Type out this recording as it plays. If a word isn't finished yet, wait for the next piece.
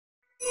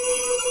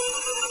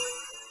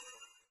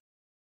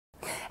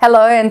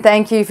Hello and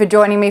thank you for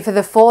joining me for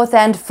the fourth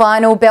and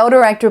final Bell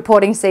Direct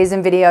reporting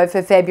season video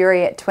for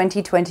February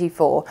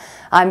 2024.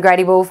 I'm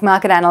Grady Wolf,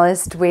 market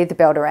analyst with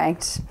Bell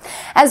Direct.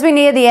 As we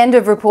near the end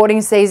of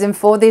reporting season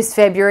for this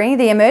February,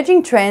 the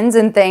emerging trends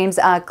and themes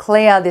are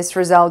clear this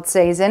results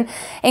season,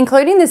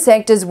 including the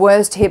sectors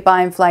worst hit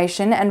by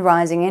inflation and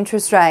rising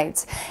interest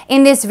rates.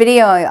 In this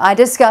video, I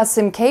discuss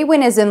some key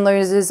winners and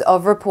losers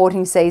of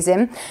reporting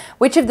season,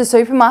 which of the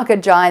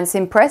supermarket giants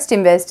impressed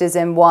investors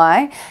and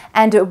why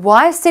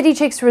City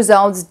Chick's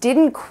results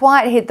didn't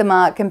quite hit the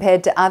mark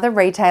compared to other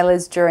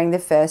retailers during the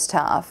first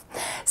half.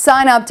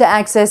 Sign up to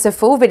access a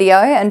full video,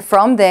 and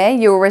from there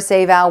you'll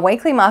receive our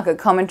weekly market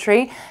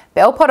commentary,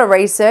 Bell Potter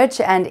research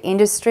and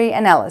industry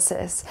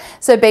analysis.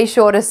 So be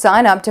sure to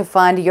sign up to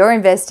find your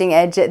investing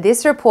edge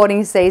this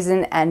reporting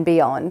season and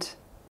beyond.